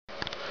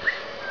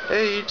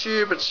Hey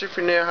YouTube, it's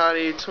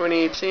s02e07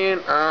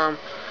 2010.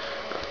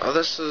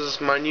 This is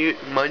my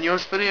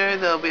newest video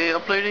that I'll be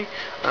uploading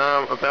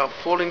about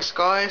Falling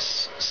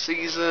Skies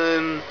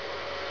season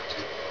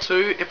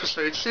 2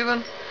 episode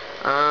 7.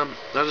 I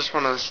just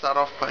want to start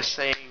off by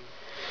saying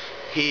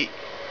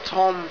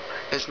Tom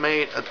has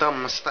made a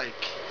dumb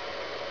mistake.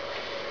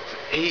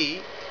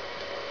 He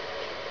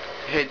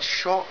had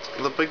shot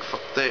the big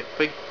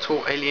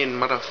tall alien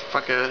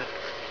motherfucker.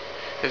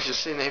 If you've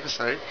seen the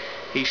episode,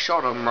 he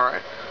shot him,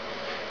 right,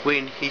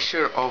 when he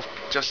should have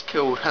just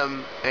killed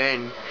him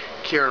and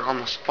Kieran on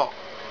the spot,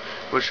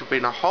 which would have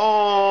been a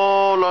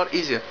whole lot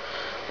easier.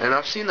 And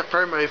I've seen the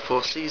promo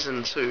for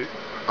season 2,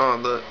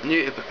 the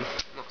new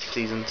not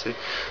season 2,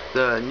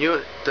 the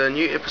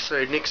new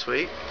episode next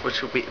week,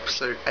 which will be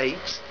episode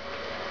 8,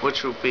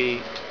 which will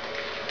be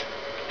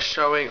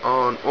showing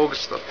on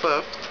August the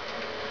 5th,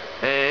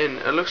 and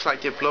it looks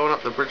like they're blowing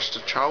up the bridge to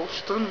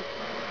Charleston,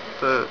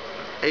 the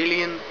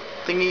alien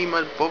thingy,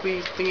 my Bobby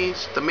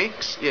thingies, the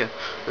mechs, yeah,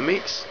 the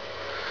mechs,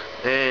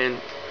 and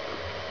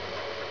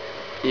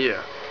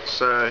yeah,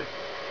 so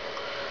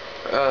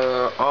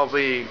I'll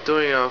be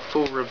doing a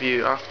full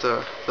review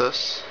after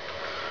this,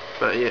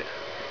 but yeah,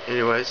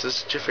 anyways, this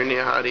is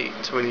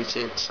s02e07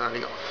 2010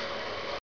 signing off.